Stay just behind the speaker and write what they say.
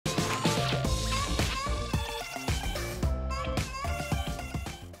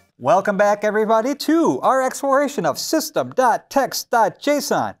Welcome back, everybody, to our exploration of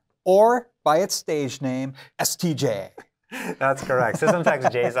System.Text.Json, or by its stage name, STJ. That's correct.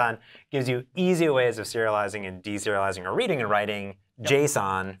 System.Text.Json gives you easy ways of serializing and deserializing or reading and writing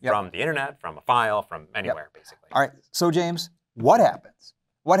JSON from the internet, from a file, from anywhere, basically. All right, so James, what happens?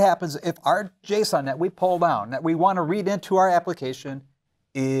 What happens if our JSON that we pull down, that we want to read into our application,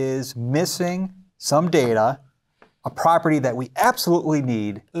 is missing some data, a property that we absolutely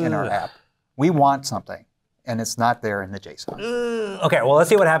need in our app? We want something, and it's not there in the JSON. OK, well, let's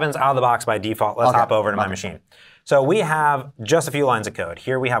see what happens out of the box by default. Let's hop over to my machine. So we have just a few lines of code.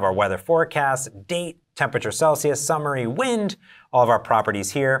 Here we have our weather forecast, date, temperature Celsius, summary, wind, all of our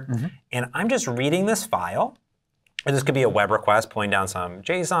properties here. And I'm just reading this file. And this could be a web request pulling down some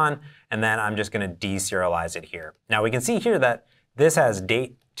JSON, and then I'm just going to deserialize it here. Now we can see here that this has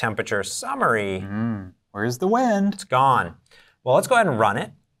date, temperature, summary. Where's the wind? It's gone. Well, let's go ahead and run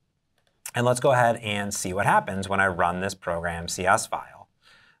it. And let's go ahead and see what happens when I run this program CS file.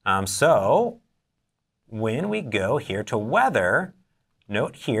 So when we go here to weather,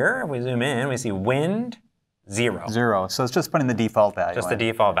 note here, we zoom in, we see wind, 0. 0. So it's just putting the default value. Just the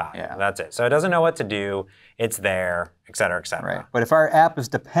default value. That's it. So it doesn't know what to do. It's there, et cetera, et cetera. Right. But if our app is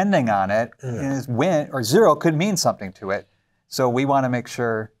depending on it, wind or 0 could mean something to it. So we want to make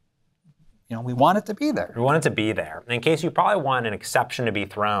sure, we want it to be there. We want it to be there. In case you probably want an exception to be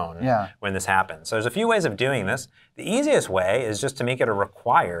thrown when this happens. So there's a few ways of doing this. The easiest way is just to make it a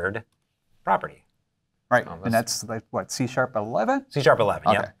required property. Right, and that's like what, C#11?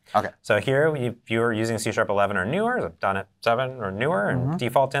 C#11, yeah. Okay. So here, if you're using C#11 or newer, dotnet 7 or newer, and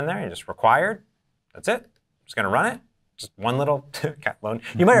default in there, you just required. That's it. Just going to run it. Just one little cat loan.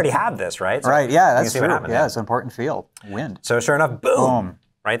 You might already have this, right? So right, yeah, that's true. Yeah, it's an important field. Wind. So sure enough, boom.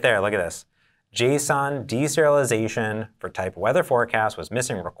 Right there, look at this. JSON deserialization for type weather forecast was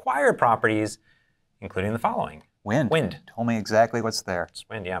missing required properties, including the following. Wind. Wind. Told me exactly what's there. It's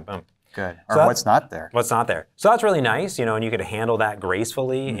wind, yeah, boom. Good. Or so what's not there. What's not there. So that's really nice, and you could handle that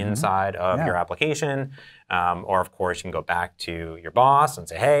gracefully inside of your application. Or of course, you can go back to your boss and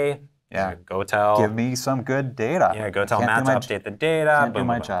say, hey, go tell. Give me some good data. Yeah, go tell Matt to update the data. Can't do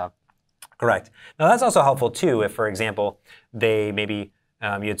my job. Correct. Now that's also helpful too if, for example, they maybe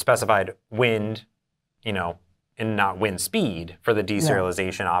you had specified wind, and not wind speed for the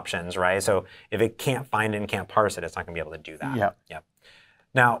deserialization options, right? So if it can't find it and can't parse it, it's not going to be able to do that.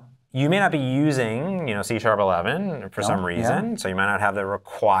 Now, you may not be using, C#11 for some reason, so you might not have the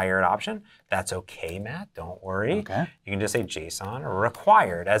required option. That's OK, Matt. Don't worry. Okay. You can just say JSON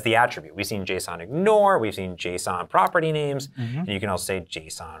required as the attribute. We've seen JSON ignore. We've seen JSON property names. And you can also say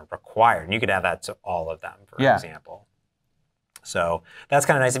JSON required. And you could add that to all of them, for example. So that's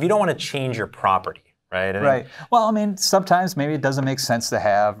kind of nice if you don't want to change your property, right? Right. Well, sometimes maybe it doesn't make sense to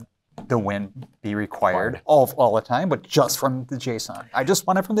have the wind be required all the time, but just from the JSON. I just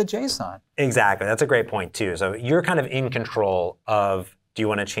want it from the JSON. Exactly. That's a great point, too. So you're kind of in control of, do you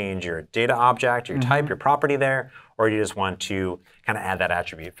want to change your data object, your type, your property there, or do you just want to kind of add that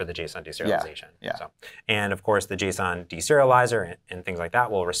attribute for the JSON deserialization? So, and of course, the JSON deserializer and things like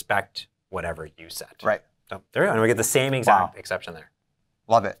that will respect whatever you set. Right. So there you go. And we get the same exact exception there.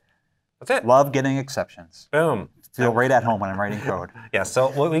 Love it. That's it. Love getting exceptions. Boom. Feel right at home when I'm writing code.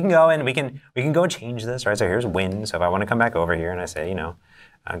 So we can go and we can go and change this, right? So here's wind. So if I want to come back over here and I say,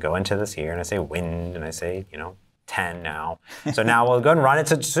 go into this here and I say wind and I say, 10 now. So now we'll go and run it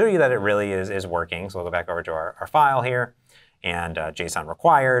to show you that it really is working. So we'll go back over to our file here and JSON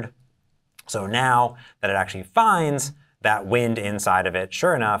required. So now that it actually finds that wind inside of it,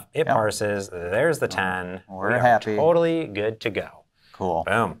 sure enough, it parses. There's the 10. We're happy. Totally good to go. Cool.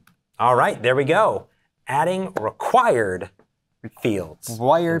 Boom. All right, there we go. Adding required fields.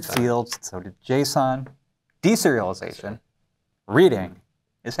 Required fields. So the JSON deserialization, reading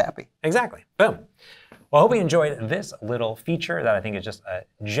is happy. Exactly. Boom. Well, I hope you enjoyed this little feature that I think is just a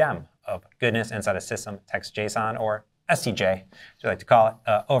gem of goodness inside of System.Text.Json, or STJ, as we like to call it,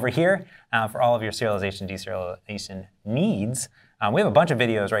 over here for all of your serialization, deserialization needs. We have a bunch of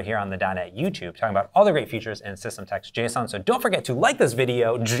videos right here on the .NET YouTube talking about all the great features in System.Text.Json. So don't forget to like this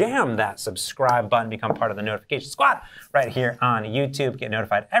video, jam that subscribe button, become part of the notification squad right here on YouTube. Get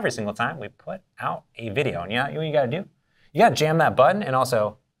notified every single time we put out a video. And what you got to do? You got to jam that button and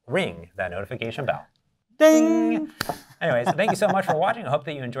also ring that notification bell. Ding! Anyways, thank you so much for watching. I hope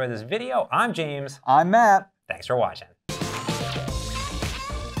that you enjoyed this video. I'm James. I'm Matt. Thanks for watching.